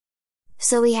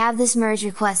So we have this merge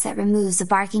request that removes the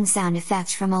barking sound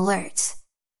effect from alerts.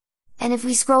 And if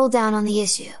we scroll down on the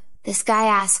issue, this guy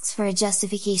asks for a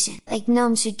justification, like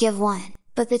GNOME should give one,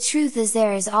 but the truth is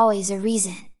there is always a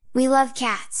reason. We love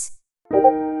cats!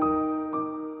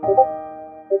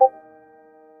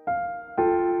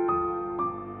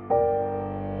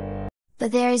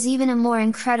 But there is even a more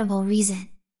incredible reason.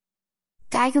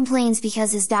 Guy complains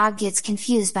because his dog gets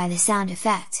confused by the sound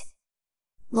effect.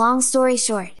 Long story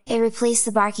short, it replaced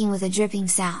the barking with a dripping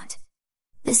sound.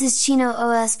 This is GNOME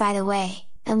OS by the way,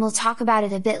 and we'll talk about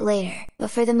it a bit later,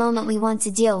 but for the moment we want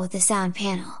to deal with the sound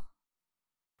panel.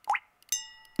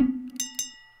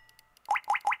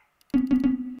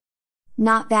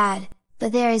 Not bad,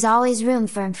 but there is always room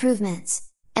for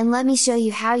improvements, and let me show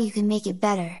you how you can make it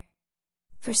better.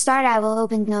 For start I will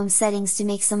open GNOME settings to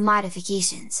make some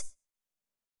modifications.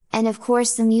 And of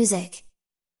course the music.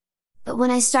 But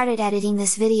when I started editing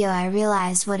this video I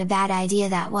realized what a bad idea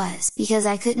that was, because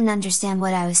I couldn't understand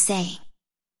what I was saying.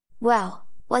 Well,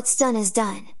 what's done is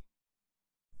done.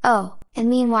 Oh, and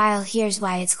meanwhile here's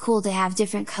why it's cool to have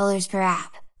different colors per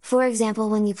app, for example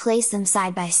when you place them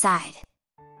side by side.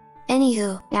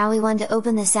 Anywho, now we want to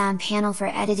open the sound panel for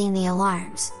editing the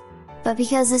alarms. But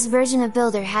because this version of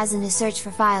Builder hasn't a search for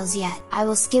files yet, I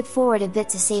will skip forward a bit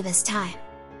to save us time.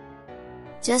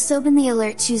 Just open the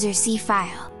Alert Chooser C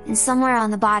file, and somewhere on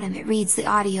the bottom it reads the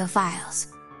audio files.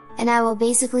 And I will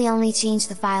basically only change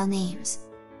the file names.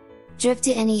 Drip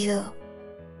to Anywho,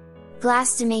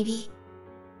 Glass to Maybe,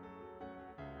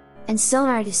 and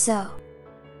Sonar to So.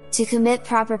 To commit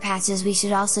proper patches we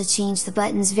should also change the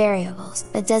button's variables,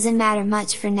 but doesn't matter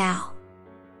much for now.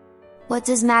 What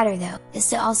does matter though, is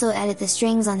to also edit the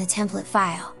strings on the template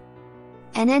file.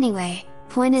 And anyway,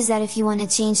 point is that if you want to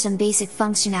change some basic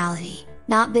functionality,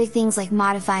 not big things like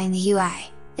modifying the UI,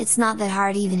 it's not that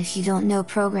hard even if you don't know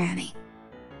programming.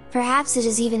 Perhaps it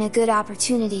is even a good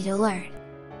opportunity to learn.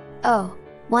 Oh,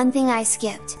 one thing I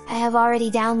skipped, I have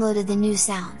already downloaded the new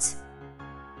sounds.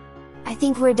 I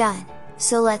think we're done,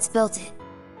 so let's build it.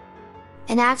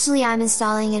 And actually I'm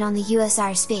installing it on the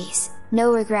USR space,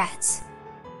 no regrets.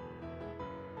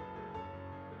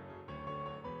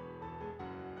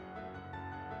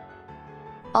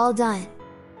 All done.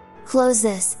 Close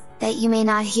this, that you may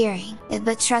not hearing it,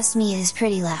 but trust me it is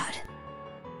pretty loud.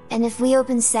 And if we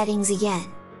open settings again.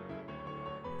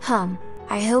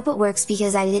 I hope it works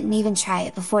because I didn't even try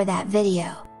it before that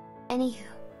video. Anywho.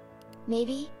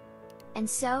 Maybe? And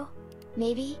so?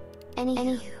 Maybe?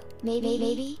 Anywho.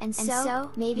 Maybe? And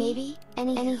so? Maybe?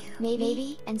 Anywho.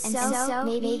 Maybe? And so?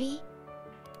 Maybe?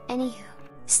 Anywho.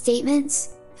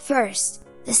 Statements? First,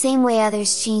 the same way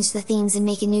others change the themes and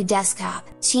make a new desktop,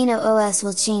 GNOME OS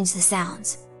will change the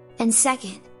sounds. And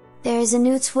second, there is a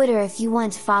new Twitter if you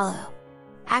want to follow.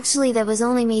 Actually that was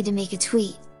only made to make a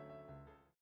tweet,